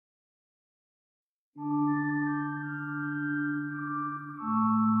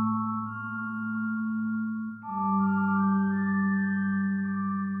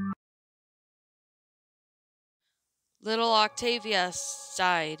Octavia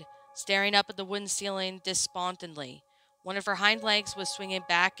sighed, staring up at the wooden ceiling despondently. One of her hind legs was swinging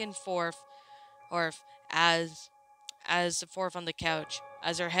back and forth, or as forth on the couch,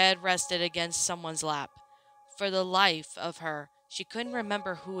 as her head rested against someone's lap. For the life of her, she couldn't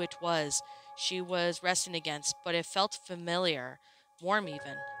remember who it was she was resting against, but it felt familiar, warm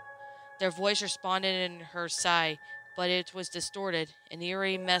even. Their voice responded in her sigh, but it was distorted, an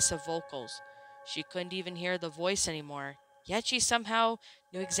eerie mess of vocals. She couldn't even hear the voice anymore, yet she somehow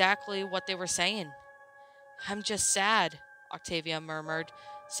knew exactly what they were saying. I'm just sad, Octavia murmured,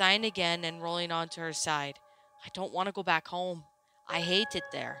 sighing again and rolling onto her side. I don't want to go back home. I hate it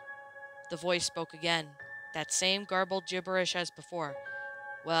there. The voice spoke again, that same garbled gibberish as before.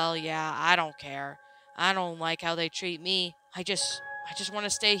 Well, yeah, I don't care. I don't like how they treat me. I just want to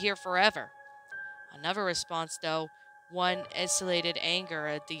stay here forever. Another response, though, one isolated anger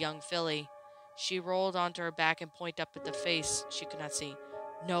at the young filly. She rolled onto her back and pointed up at the face she could not see.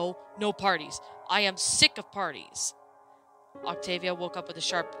 No, no parties. I am sick of parties. Octavia woke up with a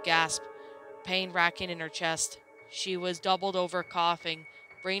sharp gasp, pain racking in her chest. She was doubled over, coughing,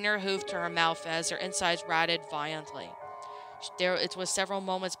 bringing her hoof to her mouth as her insides rattled violently. It was several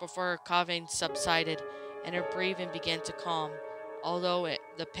moments before her coughing subsided and her breathing began to calm, although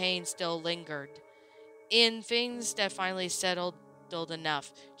the pain still lingered. In things that finally settled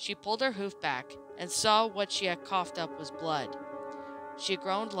enough, she pulled her hoof back and saw what she had coughed up was blood. She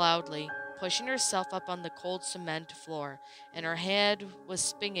groaned loudly, pushing herself up on the cold cement floor, and her head was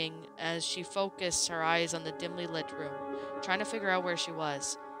spinning as she focused her eyes on the dimly lit room, trying to figure out where she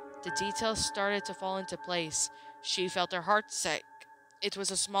was. The details started to fall into place. She felt her heart sink. It was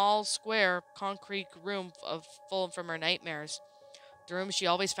a small, square, concrete room full from her nightmares. The room she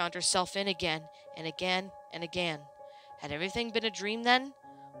always found herself in again and again and again. Had everything been a dream then?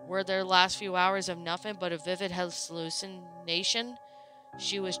 Were their last few hours of nothing but a vivid hallucination?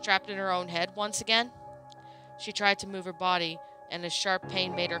 She was trapped in her own head once again? She tried to move her body, and a sharp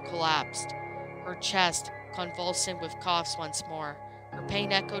pain made her collapse. Her chest convulsing with coughs once more. Her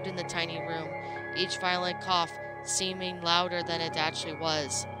pain echoed in the tiny room, each violent cough seeming louder than it actually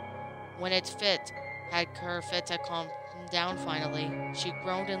was. When her fit had calmed down finally, she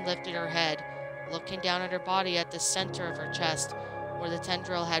groaned and lifted her head, looking down at her body at the center of her chest, where the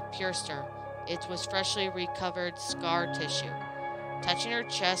tendril had pierced her. It was freshly recovered scar tissue. Touching her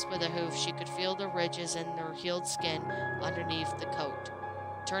chest with a hoof, she could feel the ridges in her healed skin underneath the coat.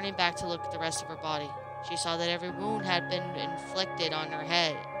 Turning back to look at the rest of her body, she saw that every wound had been inflicted on her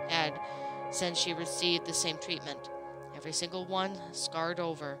head since she received the same treatment. Every single one scarred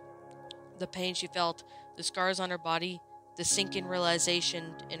over. The pain she felt, the scars on her body, the sinking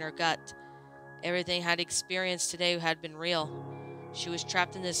realization in her gut. Everything had experienced today had been real. She was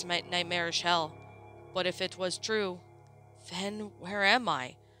trapped in this nightmarish hell. But if it was true, then where am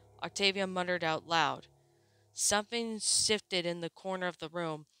I? Octavia muttered out loud. Something shifted in the corner of the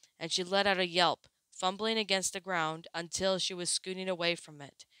room, and she let out a yelp, fumbling against the ground until she was scooting away from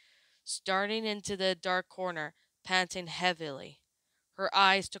it, starting into the dark corner, panting heavily. Her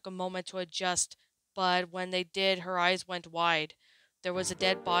eyes took a moment to adjust, but when they did, her eyes went wide. There was a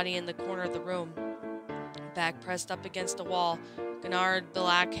dead body in the corner of the room, back pressed up against the wall, gnarled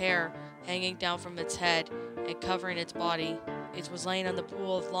black hair hanging down from its head and covering its body. It was laying on the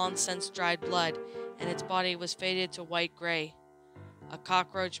pool of long-since dried blood, and its body was faded to white-gray. A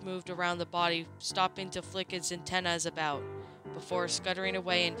cockroach moved around the body, stopping to flick its antennas about, before scuttering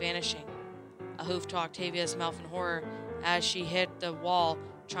away and vanishing. A hoof to Octavia's mouth in horror as she hit the wall,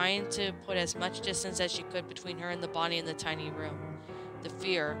 trying to put as much distance as she could between her and the body in the tiny room. The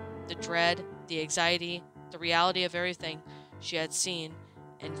fear, the dread, the anxiety, the reality of everything she had seen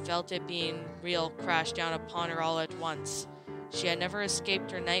and felt it being real crashed down upon her all at once. She had never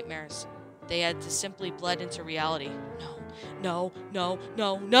escaped her nightmares. They had simply bled into reality. No, no,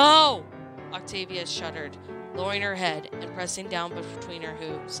 no, no, no! Octavia shuddered, lowering her head and pressing down between her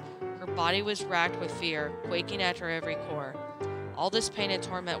hooves. Her body was racked with fear, quaking at her every core. All this pain and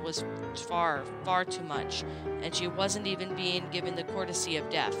torment was far, far too much, and she wasn't even being given the courtesy of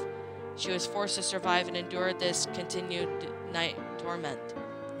death. She was forced to survive and endure this continued night torment.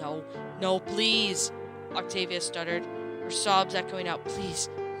 No, no, please, Octavia stuttered, her sobs echoing out, please,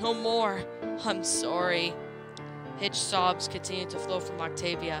 no more, I'm sorry. Hitched sobs continued to flow from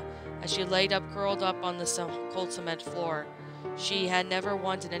Octavia as she laid up curled up on the cold cement floor. She had never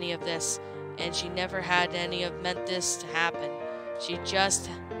wanted any of this, and she never had any of meant this to happen.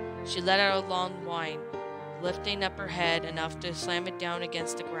 She let out a long whine, lifting up her head enough to slam it down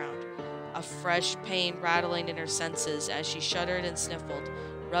against the ground, a fresh pain rattling in her senses as she shuddered and sniffled,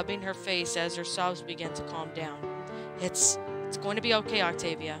 rubbing her face as her sobs began to calm down. It's going to be okay,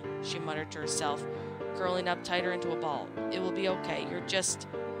 Octavia, she muttered to herself, curling up tighter into a ball. It will be okay. You're just...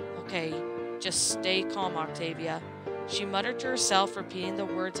 okay. Just stay calm, Octavia. She muttered to herself, repeating the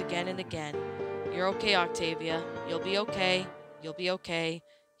words again and again. You're okay, Octavia. You'll be okay. You'll be okay.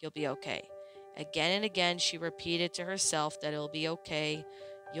 You'll be okay. Again and again, she repeated to herself that it'll be okay.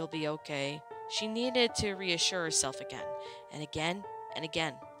 You'll be okay. She needed to reassure herself again, and again, and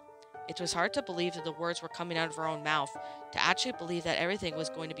again. It was hard to believe that the words were coming out of her own mouth, to actually believe that everything was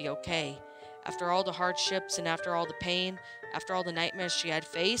going to be okay. After all the hardships and after all the pain, after all the nightmares she had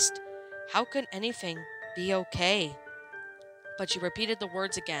faced, how could anything be okay? But she repeated the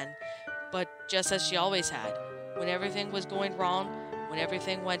words again, but just as she always had. When everything was going wrong, when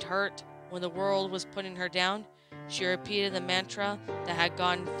everything went hurt, when the world was putting her down, she repeated the mantra that had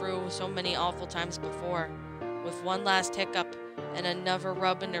gone through so many awful times before. With one last hiccup and another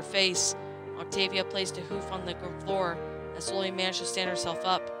rub in her face, Octavia placed a hoof on the floor and slowly managed to stand herself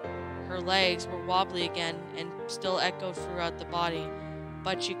up. Her legs were wobbly again and still echoed throughout the body,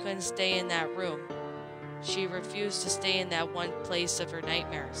 but she couldn't stay in that room. She refused to stay in that one place of her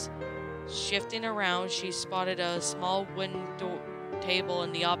nightmares. Shifting around, she spotted a small wooden table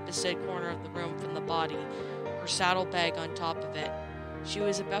in the opposite corner of the room from the body, her saddlebag on top of it. She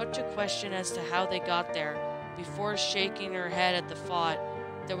was about to question as to how they got there, before shaking her head at the thought.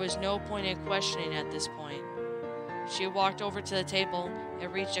 There was no point in questioning at this point. She walked over to the table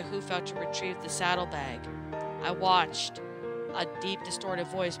and reached a hoof out to retrieve the saddlebag. I watched. A deep, distorted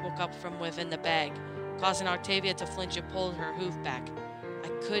voice woke up from within the bag, causing Octavia to flinch and pull her hoof back. I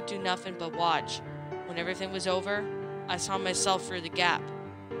could do nothing but watch. When everything was over, I saw myself through the gap.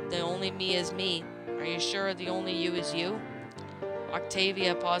 The only me is me. Are you sure the only you is you?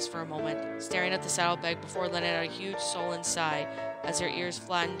 Octavia paused for a moment, staring at the saddlebag before letting out a huge sullen sigh as her ears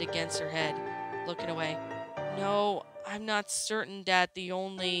flattened against her head, looking away. No, I'm not certain that the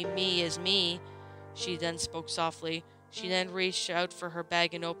only me is me, she then spoke softly. She then reached out for her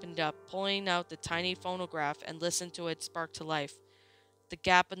bag and opened up, pulling out the tiny phonograph and listened to it spark to life. The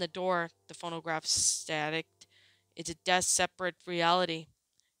gap in the door, the phonograph static, is a death-separate reality.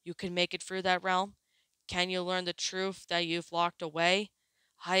 You can make it through that realm? Can you learn the truth that you've locked away?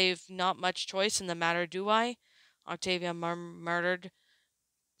 I've not much choice in the matter, do I? Octavia muttered,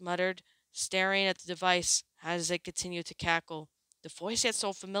 staring at the device as it continued to cackle. The voice yet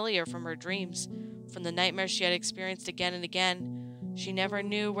so familiar from her dreams, from the nightmares she had experienced again and again. She never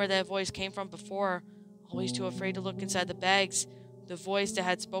knew where that voice came from before, always too afraid to look inside the bags. The voice that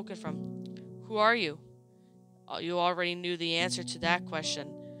had spoken from. Who are you? You already knew the answer to that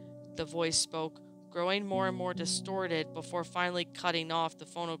question. The voice spoke, growing more and more distorted before finally cutting off. The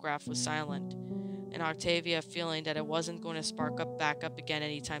phonograph was silent, and Octavia feeling that it wasn't going to spark up back up again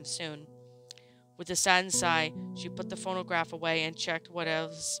anytime soon. With a saddened sigh, she put the phonograph away and checked what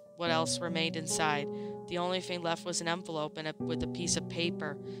else remained inside. The only thing left was an envelope with a piece of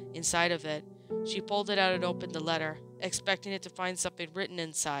paper inside of it. She pulled it out and opened the letter, expecting it to find something written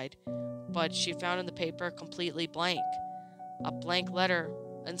inside, but she found in the paper completely blank. A blank letter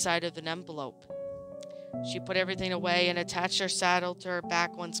inside of an envelope. She put everything away and attached her saddle to her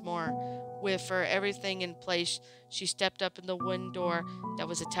back once more. With everything in place, she stepped up in the wooden door that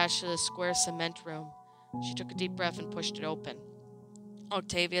was attached to the square cement room. She took a deep breath and pushed it open.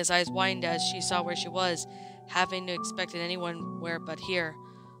 Octavia's eyes widened as she saw where she was, having expected anywhere but here.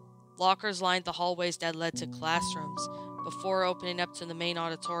 Lockers lined the hallways that led to classrooms, before opening up to the main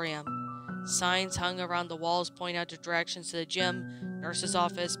auditorium. Signs hung around the walls pointing out directions to the gym, nurse's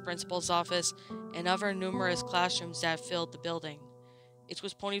office, principal's office, and other numerous classrooms that filled the building. It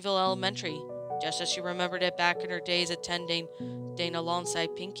was Ponyville Elementary, just as she remembered it back in her days attending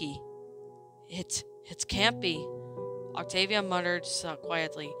alongside Pinky. It can't be, Octavia muttered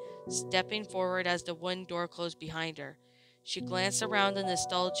quietly, stepping forward as the wooden door closed behind her. She glanced around, the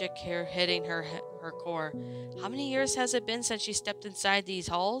nostalgic hair hitting her core. How many years has it been since she stepped inside these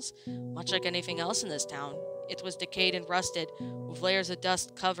halls? Much like anything else in this town, it was decayed and rusted, with layers of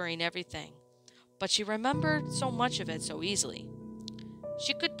dust covering everything. But she remembered so much of it so easily.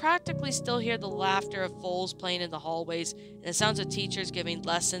 She could practically still hear the laughter of foals playing in the hallways, and the sounds of teachers giving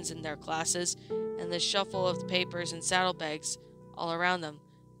lessons in their classes, and the shuffle of papers and saddlebags all around them.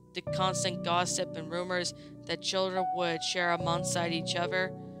 The constant gossip and rumors that children would share alongside each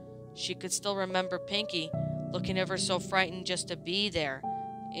other. She could still remember Pinky, looking ever so frightened just to be there,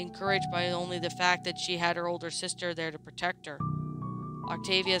 encouraged by only the fact that she had her older sister there to protect her.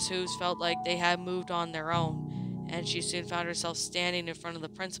 Octavia's hooves felt like they had moved on their own, and she soon found herself standing in front of the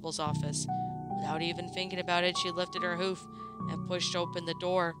principal's office. Without even thinking about it, she lifted her hoof and pushed open the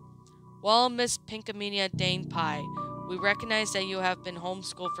door. Well, Miss Pinkamania Dane Pie, We recognize that you have been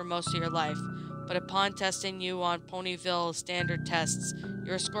homeschooled for most of your life, but upon testing you on Ponyville standard tests,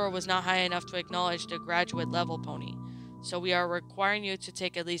 your score was not high enough to acknowledge the graduate level pony. So we are requiring you to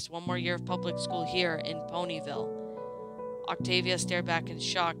take at least one more year of public school here in Ponyville. Octavia stared back in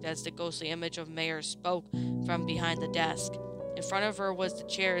shock as the ghostly image of Mayor spoke from behind the desk. In front of her was the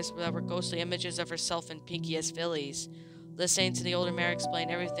chairs that were ghostly images of herself and Pinky as fillies. Listening to the older mayor explain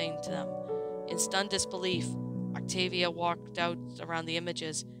everything to them. In stunned disbelief, Octavia walked out around the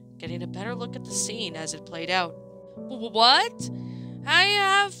images, getting a better look at the scene as it played out. What? I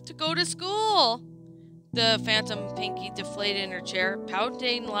have to go to school. The phantom Pinky deflated in her chair,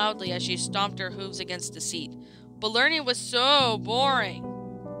 pouting loudly as she stomped her hooves against the seat. But learning was so boring.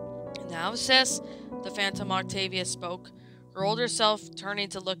 Now, sis, the phantom Octavia spoke, her older self turning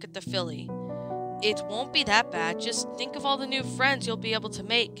to look at the filly. It won't be that bad. Just think of all the new friends you'll be able to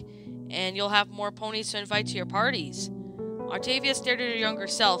make, and you'll have more ponies to invite to your parties. Octavia stared at her younger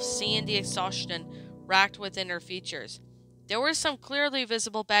self, seeing the exhaustion racked within her features. There were some clearly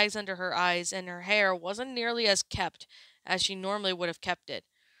visible bags under her eyes, and her hair wasn't nearly as kept as she normally would have kept it.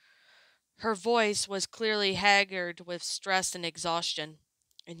 Her voice was clearly haggard with stress and exhaustion,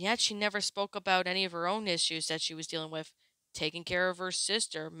 and yet she never spoke about any of her own issues that she was dealing with. Taking care of her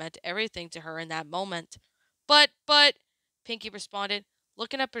sister meant everything to her in that moment. But, Pinky responded,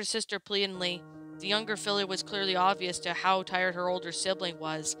 looking up at her sister pleadingly. The younger filly was clearly obvious to how tired her older sibling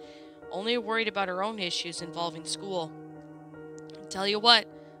was, only worried about her own issues involving school. Tell you what,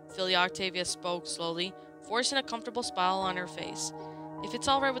 filly Octavia spoke slowly, forcing a comfortable smile on her face. If it's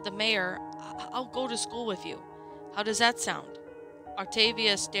all right with the mayor, I'll go to school with you. How does that sound?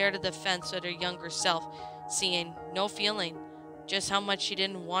 Octavia stared at the fence at her younger self, seeing no feeling, just how much she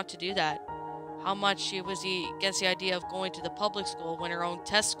didn't want to do that. How much she was against the idea of going to the public school when her own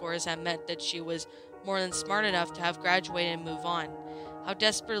test scores had meant that she was more than smart enough to have graduated and move on. How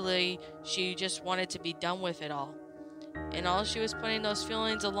desperately she just wanted to be done with it all. And all she was putting those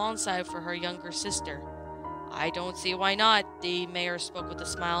feelings alongside for her younger sister. I don't see why not, the mayor spoke with a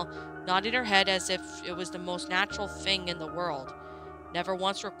smile, nodding her head as if it was the most natural thing in the world. Never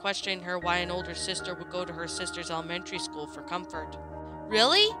once were questioning her why an older sister would go to her sister's elementary school for comfort.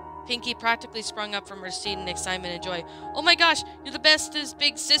 Really? Pinky practically sprung up from her seat in excitement and joy. Oh my gosh, you're the bestest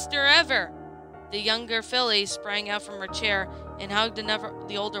big sister ever! The younger filly sprang out from her chair and hugged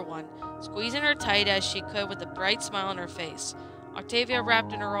the older one, squeezing her tight as she could with a bright smile on her face. Octavia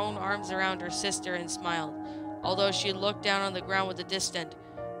wrapped in her own arms around her sister and smiled, although she looked down on the ground with a distant,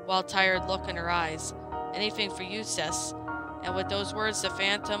 well-tired look in her eyes. Anything for you, sis. And with those words, the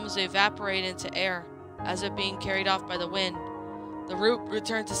phantoms evaporated into air, as if being carried off by the wind. The route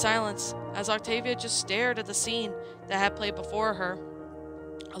returned to silence, as Octavia just stared at the scene that had played before her.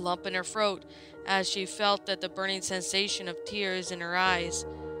 A lump in her throat, as she felt that the burning sensation of tears in her eyes.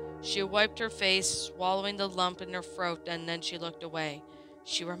 She wiped her face, swallowing the lump in her throat, and then she looked away.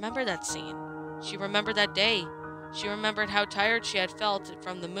 She remembered that scene. She remembered that day. She remembered how tired she had felt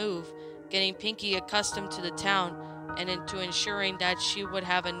from the move, getting Pinky accustomed to the town, and into ensuring that she would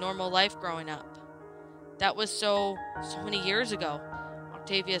have a normal life growing up. That was so many years ago.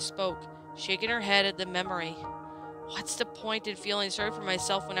 Octavia spoke, shaking her head at the memory. What's the point in feeling sorry for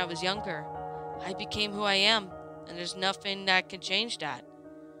myself when I was younger? I became who I am, and there's nothing that can change that.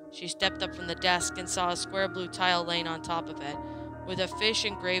 She stepped up from the desk and saw a square blue tile laying on top of it, with a fish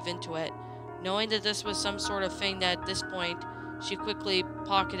engraved into it. Knowing that this was some sort of thing that at this point, she quickly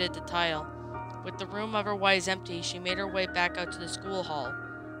pocketed the tile. With the room otherwise empty, she made her way back out to the school hall.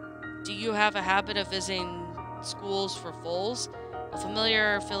 Do you have a habit of visiting schools for foals? A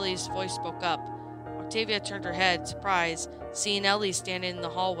familiar filly's voice spoke up. Octavia turned her head, surprised, seeing Ellie standing in the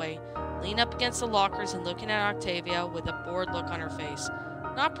hallway, leaning up against the lockers and looking at Octavia with a bored look on her face.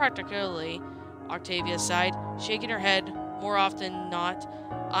 Not particularly, Octavia sighed, shaking her head. More often than not,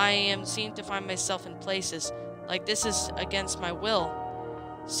 I seem to find myself in places like this is against my will.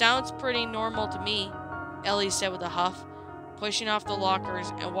 Sounds pretty normal to me, Ellie said with a huff, pushing off the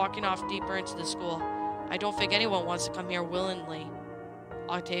lockers and walking off deeper into the school. I don't think anyone wants to come here willingly.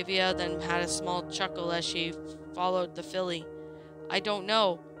 Octavia then had a small chuckle as she followed the filly. I don't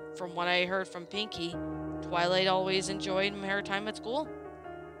know. From what I heard from Pinky, Twilight always enjoyed her time at school.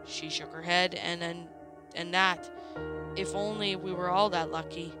 She shook her head and that. If only we were all that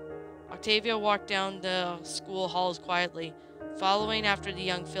lucky. Octavia walked down the school halls quietly, following after the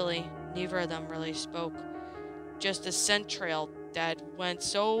young filly. Neither of them really spoke. Just a scent trail that went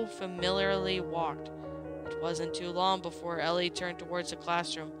so familiarly walked. It wasn't too long before Ellie turned towards the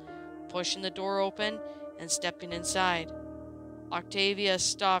classroom, pushing the door open and stepping inside. Octavia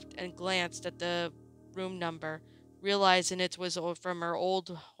stopped and glanced at the room number, realizing it was from her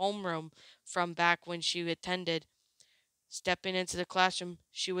old homeroom from back when she attended. Stepping into the classroom,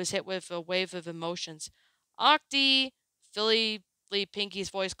 she was hit with a wave of emotions. Octi! Philly Lee Pinky's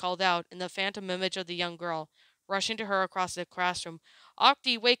voice called out, and the phantom image of the young girl, rushing to her across the classroom.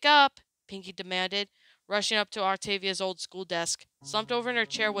 Octi, wake up! Pinky demanded, rushing up to Octavia's old school desk. Slumped over in her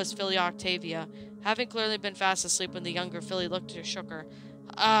chair was Philly Octavia, having clearly been fast asleep when the younger Philly looked at her, shook her.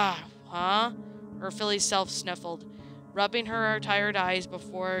 Ah, huh? Her Philly self sniffled, rubbing her tired eyes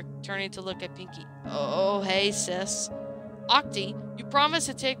before turning to look at Pinky. Oh, hey, sis. Octi, you promised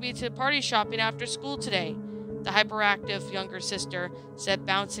to take me to party shopping after school today, the hyperactive younger sister said,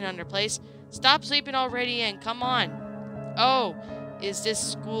 bouncing on her place. Stop sleeping already and come on. Oh, is this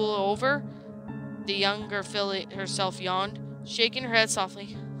school over? The younger Philly herself yawned, shaking her head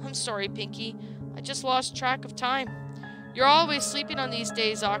softly. I'm sorry, Pinky. I just lost track of time. You're always sleeping on these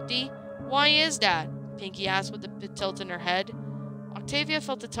days, Octi. Why is that? Pinky asked with a tilt in her head. Octavia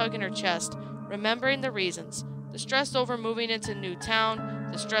felt a tug in her chest, remembering the reasons. The stress over moving into a new town,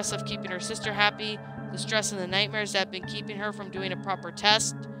 the stress of keeping her sister happy, the stress and the nightmares that had been keeping her from doing a proper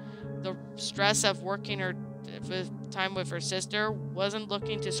test, the stress of working her time with her sister, wasn't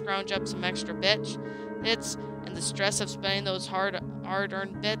looking to scrounge up some extra bits, and the stress of spending those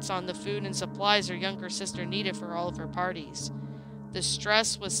hard-earned bits on the food and supplies her younger sister needed for all of her parties. The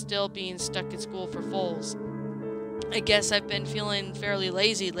stress was still being stuck at school for Foles. I guess I've been feeling fairly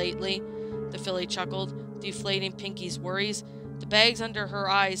lazy lately, the filly chuckled, deflating Pinky's worries. The bags under her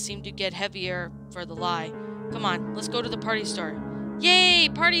eyes seemed to get heavier for the lie. Come on, let's go to the party store. Yay!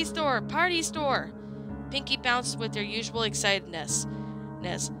 Party store! Party store! Pinky bounced with her usual excitedness.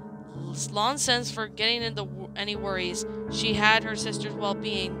 Long since forgetting any worries she had her sister's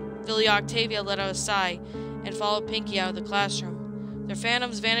well-being, Philly Octavia let out a sigh and followed Pinky out of the classroom, their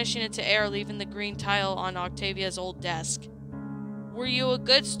phantoms vanishing into air, leaving the green tile on Octavia's old desk. Were you a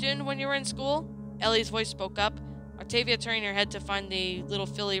good student when you were in school? Ellie's voice spoke up, Octavia turning her head to find the little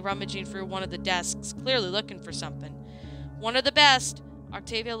filly rummaging through one of the desks, clearly looking for something. One of the best.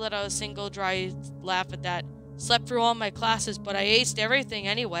 Octavia let out a single dry laugh at that. Slept through all my classes, but I aced everything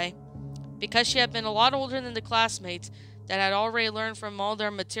anyway. Because she had been a lot older than the classmates that had already learned from all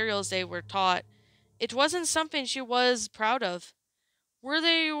their materials they were taught, it wasn't something she was proud of. Were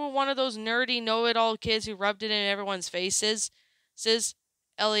they one of those nerdy know-it-all kids who rubbed it in everyone's faces?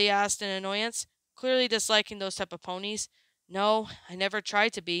 Ellie asked in annoyance, clearly disliking those type of ponies. No, I never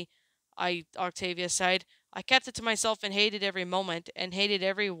tried to be, Octavia sighed. I kept it to myself and hated every moment, and hated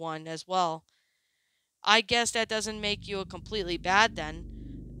everyone as well. I guess that doesn't make you a completely bad then,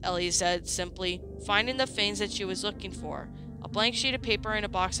 Ellie said simply, finding the things that she was looking for. A blank sheet of paper and a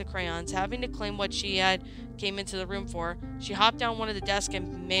box of crayons. Having to claim what she had came into the room for, she hopped down one of the desks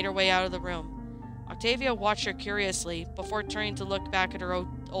and made her way out of the room. Octavia watched her curiously, before turning to look back at her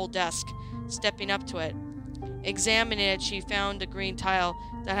old desk, stepping up to it. Examining it, she found a green tile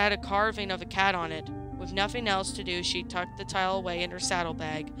that had a carving of a cat on it. With nothing else to do, she tucked the tile away in her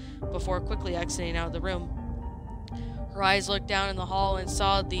saddlebag, before quickly exiting out of the room. Her eyes looked down in the hall and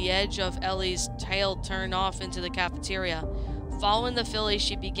saw the edge of Ellie's tail turn off into the cafeteria. Following the filly,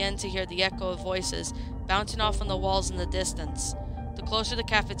 she began to hear the echo of voices, bouncing off on the walls in the distance. The closer the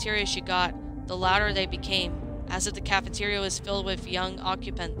cafeteria she got, the louder they became, as if the cafeteria was filled with young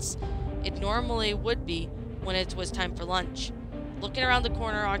occupants. It normally would be when it was time for lunch. Looking around the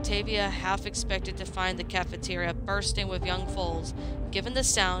corner, Octavia half expected to find the cafeteria bursting with young foals, given the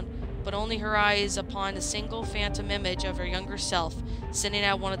sound, but only her eyes upon a single phantom image of her younger self sitting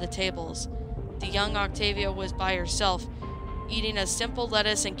at one of the tables. The young Octavia was by herself, eating a simple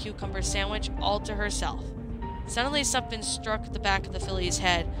lettuce and cucumber sandwich all to herself. Suddenly something struck the back of the filly's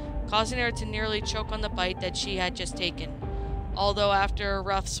head, causing her to nearly choke on the bite that she had just taken. Although after a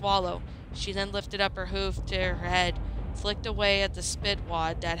rough swallow, she then lifted up her hoof to her head, flicked away at the spit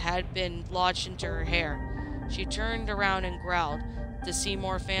wad that had been lodged into her hair. She turned around and growled, to see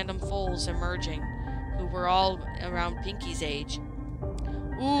more phantom foals emerging, who were all around Pinky's age.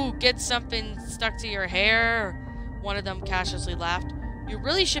 Ooh, get something stuck to your hair, one of them casually laughed. You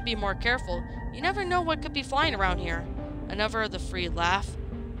really should be more careful. You never know what could be flying around here. Another of the three laughed.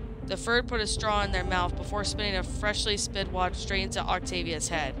 The third put a straw in their mouth before spitting a freshly spit wad straight into Octavia's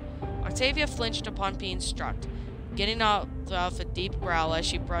head. Octavia flinched upon being struck, getting out with a deep growl as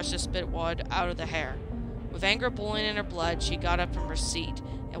she brushed the spit wad out of the hair. With anger boiling in her blood, she got up from her seat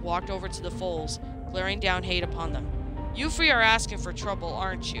and walked over to the foals, glaring down hate upon them. You three are asking for trouble,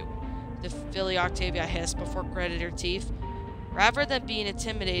 aren't you? The filly Octavia hissed before gritted her teeth. Rather than being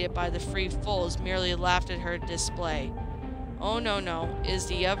intimidated by the three foals, merely laughed at her display. Oh, no. Is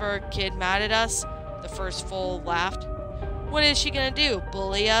the other kid mad at us? The first foal laughed. What is she gonna do,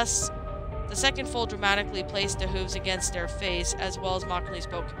 bully us? The second foal dramatically placed the hooves against their face, as well as mockingly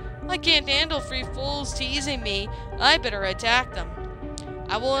spoke. I can't handle 3 fools teasing me. I better attack them.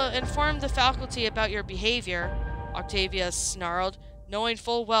 I will inform the faculty about your behavior, Octavia snarled, knowing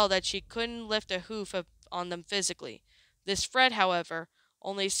full well that she couldn't lift a hoof on them physically. This threat, however,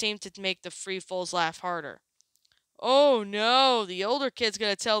 only seemed to make the 3 fools laugh harder. Oh no, the older kid's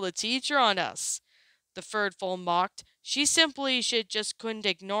gonna tell the teacher on us, the third foal mocked. She simply just couldn't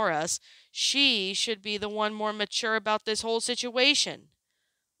ignore us. She should be the one more mature about this whole situation.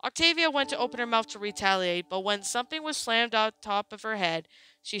 Octavia went to open her mouth to retaliate, but when something was slammed on top of her head,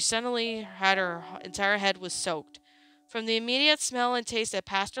 she suddenly had her entire head was soaked. From the immediate smell and taste that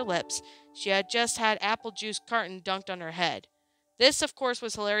passed her lips, she had just had apple juice carton dunked on her head. This, of course,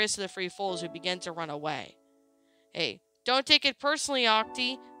 was hilarious to the 3 fools, who began to run away. Hey, don't take it personally,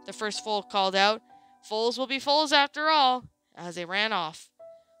 Octy, the first foal called out. Fools will be fools after all, as they ran off.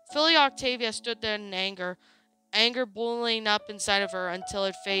 Filly Octavia stood there in anger boiling up inside of her until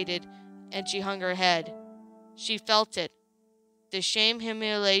it faded, and she hung her head. She felt it. The shame,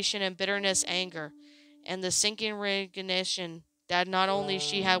 humiliation, and bitterness, anger, and the sinking recognition that not only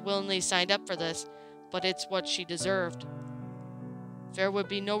she had willingly signed up for this, but it's what she deserved. There would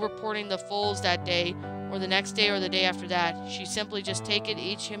be no reporting the fools that day, or the next day, or the day after that. She simply just taken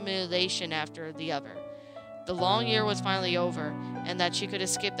each humiliation after the other. The long year was finally over, and that she could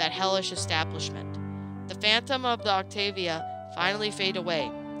escape that hellish establishment. The phantom of the Octavia finally faded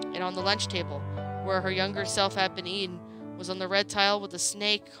away, and on the lunch table, where her younger self had been eaten, was on the red tile with a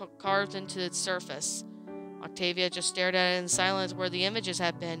snake carved into its surface. Octavia just stared at it in silence where the images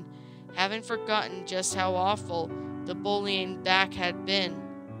had been, having forgotten just how awful the bullying back had been,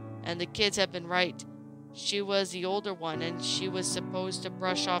 and the kids had been right. She was the older one, and she was supposed to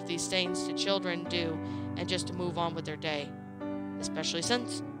brush off these things the children do and just to move on with their day, especially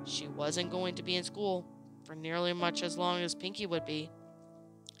since she wasn't going to be in school for nearly much as long as Pinky would be.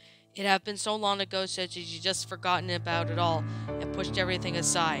 It had been so long ago since she'd just forgotten about it all and pushed everything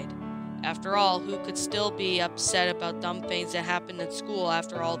aside. After all, who could still be upset about dumb things that happened in school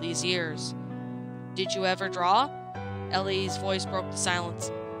after all these years? Did you ever draw? Ellie's voice broke the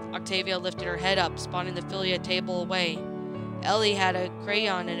silence. Octavia lifted her head up, spotting the filly a table away. Ellie had a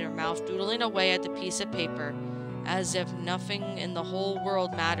crayon in her mouth, doodling away at the piece of paper, as if nothing in the whole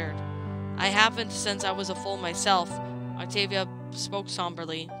world mattered. I haven't since I was a fool myself, Octavia spoke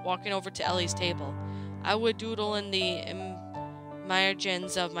somberly, walking over to Ellie's table. I would doodle in the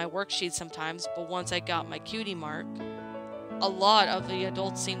margins of my worksheet sometimes, but once I got my cutie mark. A lot of the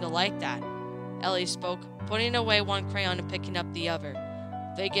adults seemed to like that, Ellie spoke, putting away one crayon and picking up the other.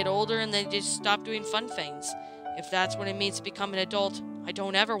 They get older and they just stop doing fun things. If that's what it means to become an adult, I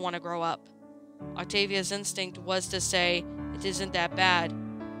don't ever want to grow up. Octavia's instinct was to say, it isn't that bad,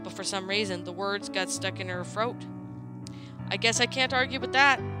 but for some reason, the words got stuck in her throat. I guess I can't argue with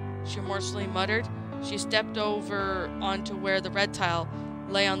that, she remorselessly muttered. She stepped over onto where the red tile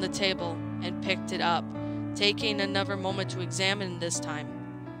lay on the table and picked it up, taking another moment to examine it this time.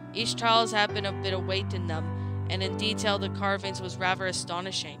 Each tile had been a bit of weight in them, and in detail the carvings was rather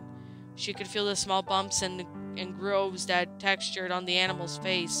astonishing. She could feel the small bumps and grooves that textured on the animal's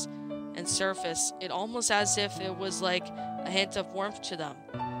face and surface, it almost as if it was like a hint of warmth to them,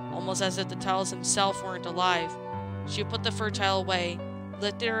 almost as if the tiles themselves weren't alive. She put the fur tile away,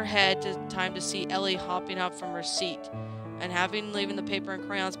 lifted her head to time to see Ellie hopping up from her seat, and having leaving the paper and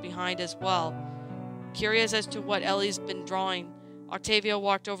crayons behind as well. Curious as to what Ellie's been drawing, Octavia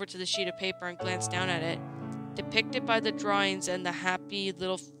walked over to the sheet of paper and glanced down at it. Depicted by the drawings and the happy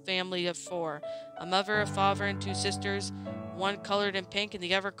little family of 4, a mother, a father, and 2 sisters, one colored in pink and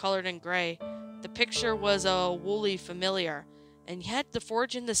the other colored in gray. The picture was a woolly familiar, and yet the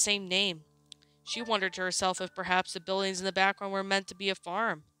forging the same name. She wondered to herself if perhaps the buildings in the background were meant to be a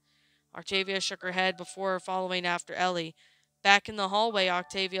farm. Octavia shook her head before following after Ellie. Back in the hallway,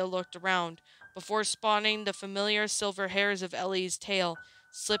 Octavia looked around, before spotting the familiar silver hairs of Ellie's tail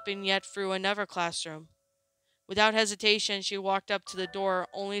slipping yet through another classroom. Without hesitation, she walked up to the door,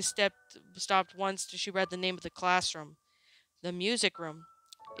 only stopped once till she read the name of the classroom. The music room.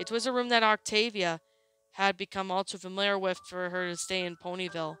 It was a room that Octavia had become all too familiar with for her to stay in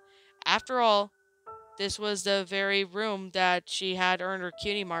Ponyville. After all, this was the very room that she had earned her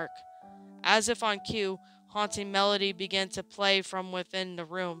cutie mark. As if on cue, haunting melody began to play from within the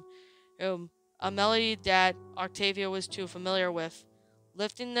room. A melody that Octavia was too familiar with.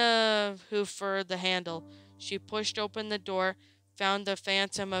 Lifting the hoof for the handle, she pushed open the door, found the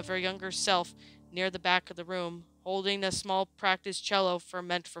phantom of her younger self near the back of the room, holding a small practice cello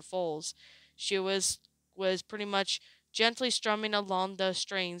meant for foals. She was pretty much gently strumming along the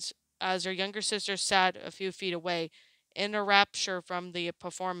strings as her younger sister sat a few feet away, in a rapture from the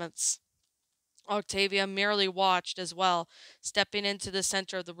performance. Octavia merely watched as well, stepping into the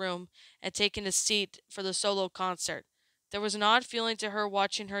center of the room and taking a seat for the solo concert. There was an odd feeling to her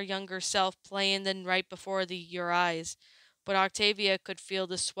watching her younger self playing then right before your eyes, but Octavia could feel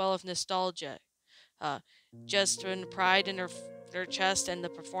the swell of nostalgia, uh, just in pride in her chest and the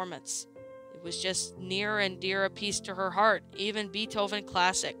performance. It was just near and dear a piece to her heart, even Beethoven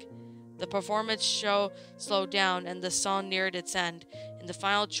classic. The performance show slowed down, and the song neared its end, and the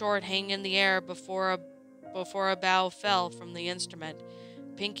final chord hung in the air before a bow fell from the instrument.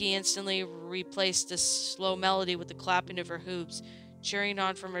 Pinky instantly replaced the slow melody with the clapping of her hooves, cheering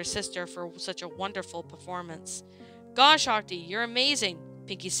on from her sister for such a wonderful performance. "Gosh, Octy, you're amazing,"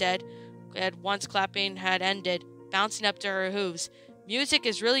 Pinky said, once clapping had ended, bouncing up to her hooves. "Music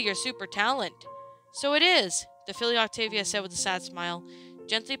is really your super talent." "So it is," the filly Octavia said with a sad smile,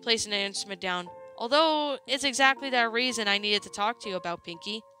 gently placing the instrument down. "Although it's exactly that reason I needed to talk to you about,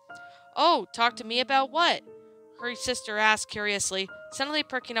 Pinky." "Oh, talk to me about what?" her sister asked curiously, suddenly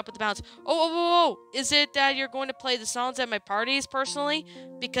perking up with a bounce. Oh, is it that you're going to play the songs at my parties personally?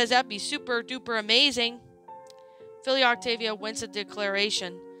 Because that'd be super duper amazing." Filly Octavia winced at the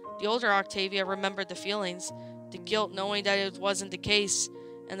declaration. The older Octavia remembered the feelings, the guilt knowing that it wasn't the case,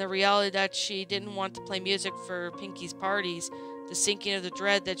 and the reality that she didn't want to play music for Pinky's parties, the sinking of the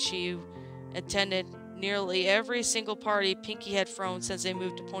dread that she attended nearly every single party Pinky had thrown since they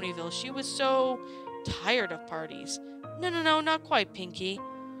moved to Ponyville. She was so tired of parties. No, not quite, Pinky,"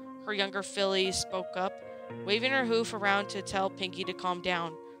 her younger filly spoke up, waving her hoof around to tell Pinky to calm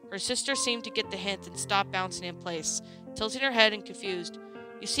down. Her sister seemed to get the hint and stopped bouncing in place, tilting her head and confused.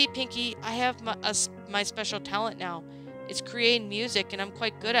 "You see, Pinky, I have my special talent now. It's creating music, and I'm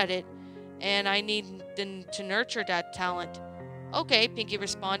quite good at it, and I need to nurture that talent." "Okay," Pinky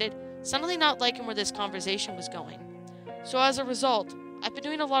responded, suddenly not liking where this conversation was going. "So as a result, I've been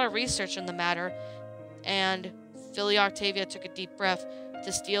doing a lot of research on the matter, and filly Octavia took a deep breath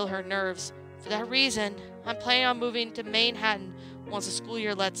to steel her nerves. "For that reason, I'm planning on moving to Manhattan once the school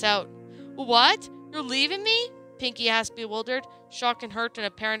year lets out." "What? You're leaving me?" Pinky asked, bewildered, shock and hurt in a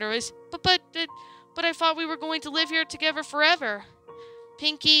parent voice. But I thought we were going to live here together forever."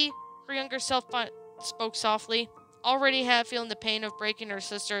 Pinky, her younger self spoke softly, already had feeling the pain of breaking her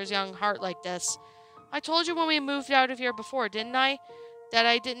sister's young heart like this. "I told you when we moved out of here before, didn't I? That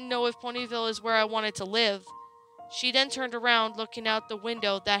I didn't know if Ponyville is where I wanted to live." She then turned around, looking out the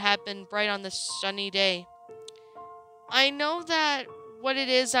window that had been bright on the sunny day. "I know that what it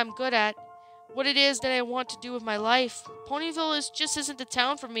is I'm good at, what it is that I want to do with my life. Ponyville isn't the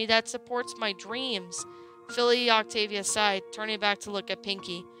town for me that supports my dreams." Filly Octavia sighed, turning back to look at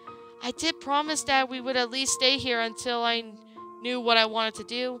Pinky. "I did promise that we would at least stay here until I knew what I wanted to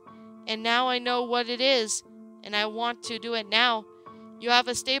do, and now I know what it is, and I want to do it now. You have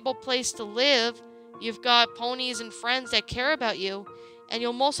a stable place to live, you've got ponies and friends that care about you, and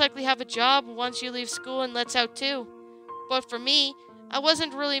you'll most likely have a job once you leave school and lets out too. But for me, I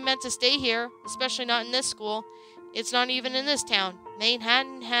wasn't really meant to stay here, especially not in this school. It's not even in this town.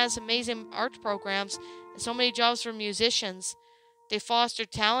 Manhattan has amazing art programs and so many jobs for musicians. They foster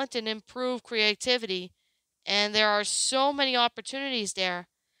talent and improve creativity, and there are so many opportunities there.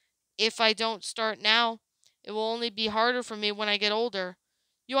 If I don't start now, it will only be harder for me when I get older.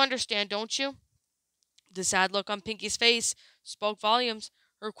 You understand, don't you?" The sad look on Pinky's face spoke volumes,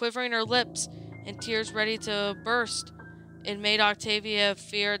 her quivering her lips, and tears ready to burst. It made Octavia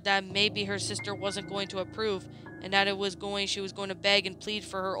fear that maybe her sister wasn't going to approve, and that she was going to beg and plead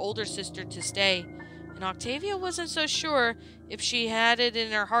for her older sister to stay. And Octavia wasn't so sure if she had it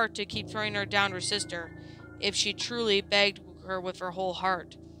in her heart to keep throwing down her sister, if she truly begged her with her whole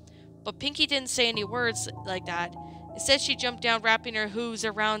heart. But Pinky didn't say any words like that. Instead, she jumped down, wrapping her hooves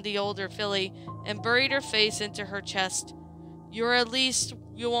around the older filly, and buried her face into her chest. At least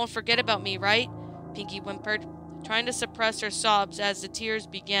you won't forget about me, right?" Pinky whimpered, trying to suppress her sobs as the tears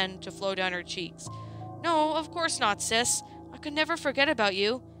began to flow down her cheeks. "No, of course not, sis. I could never forget about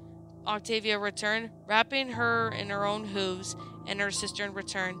you," Octavia returned, wrapping her in her own hooves, and her sister in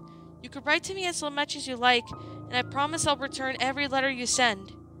return. "You could write to me as much as you like, and I promise I'll return every letter you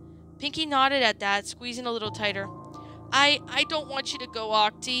send." Pinky nodded at that, squeezing a little tighter. I don't want you to go,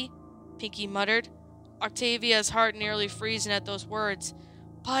 Octy," Pinky muttered, Octavia's heart nearly freezing at those words.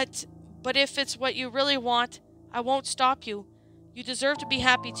 But if it's what you really want, I won't stop you. You deserve to be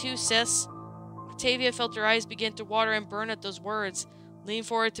happy too, sis." Octavia felt her eyes begin to water and burn at those words, leaned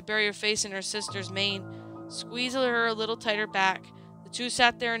forward to bury her face in her sister's mane, squeezed her a little tighter back. The The two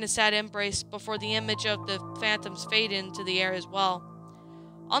sat there in a sad embrace before the image of the phantoms faded into the air as well.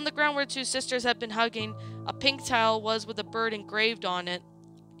 On the ground where two sisters had been hugging, a pink tile was with a bird engraved on it.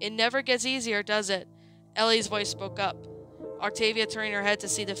 It never gets easier, does it? Ellie's voice spoke up. Octavia turning her head to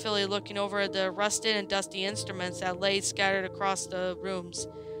see the filly looking over the rusted and dusty instruments that lay scattered across the rooms.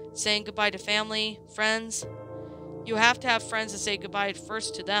 Saying goodbye to family, friends. You have to have friends to say goodbye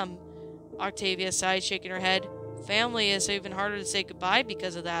first to them. Octavia sighed, shaking her head. Family is even harder to say goodbye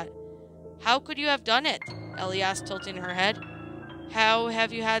because of that. How could you have done it? Ellie asked, tilting her head. How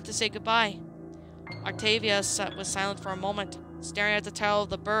have you had to say goodbye? Octavia was silent for a moment, staring at the tile of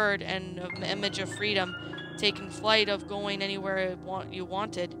the bird and an image of freedom, taking flight, of going anywhere you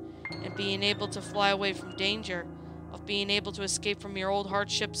wanted, and being able to fly away from danger, of being able to escape from your old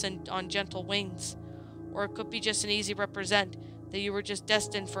hardships and on gentle wings. Or it could be just an easy represent that you were just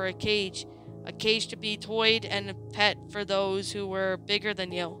destined for a cage to be toyed and a pet for those who were bigger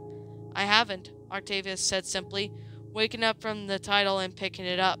than you. I haven't, Octavia said simply, waking up from the title and picking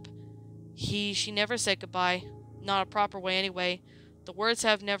it up. She never said goodbye. Not a proper way anyway. The words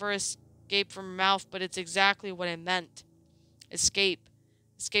have never escaped from her mouth, but it's exactly what it meant. Escape.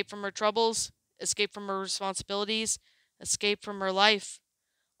 Escape from her troubles. Escape from her responsibilities. Escape from her life.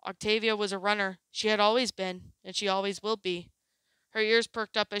 Octavia was a runner. She had always been, and she always will be. Her ears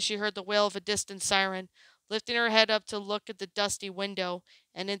perked up as she heard the wail of a distant siren, lifting her head up to look at the dusty window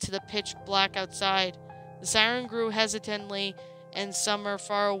and into the pitch black outside. The siren grew hesitantly and somewhere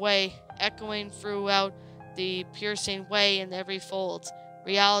far away, echoing throughout the piercing way in every fold,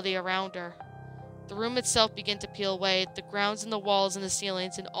 reality around her. The room itself began to peel away, the grounds and the walls and the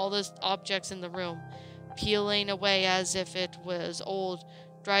ceilings and all the objects in the room, peeling away as if it was old,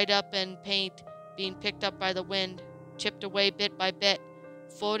 dried up, and paint being picked up by the wind, chipped away bit by bit,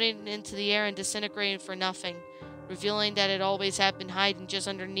 floating into the air and disintegrating for nothing, revealing that it always had been hiding just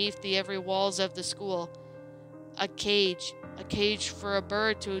underneath the every walls of the school. A cage for a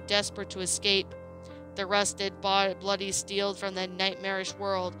bird too desperate to escape. The rusted, bloody steel from that nightmarish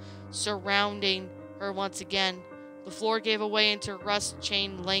world surrounding her once again. The floor gave away into rust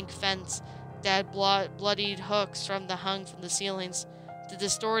chain link fence that had bloodied hooks hung from the ceilings. The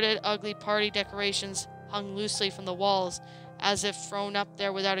distorted, ugly party decorations hung loosely from the walls, as if thrown up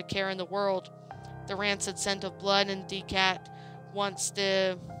there without a care in the world. The rancid scent of blood and decay once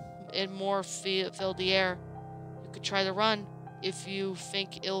it more filled the air. You could try to run, if you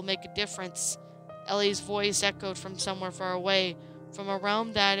think it'll make a difference. Ellie's voice echoed from somewhere far away, from a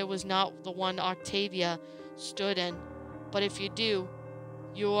realm that it was not the one Octavia stood in. But if you do,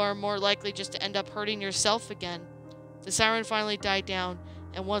 you are more likely just to end up hurting yourself again. The siren finally died down,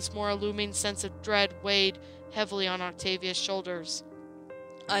 and once more a looming sense of dread weighed heavily on Octavia's shoulders.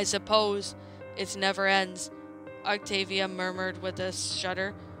 I suppose it never ends, Octavia murmured with a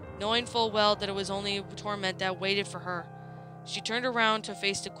shudder, knowing full well that it was only torment that waited for her. She turned around to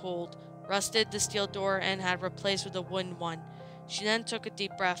face the cold, rusted the steel door and had replaced with a wooden one. She then took a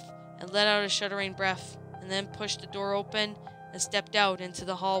deep breath and let out a shuddering breath, and then pushed the door open and stepped out into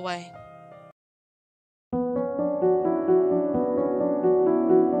the hallway.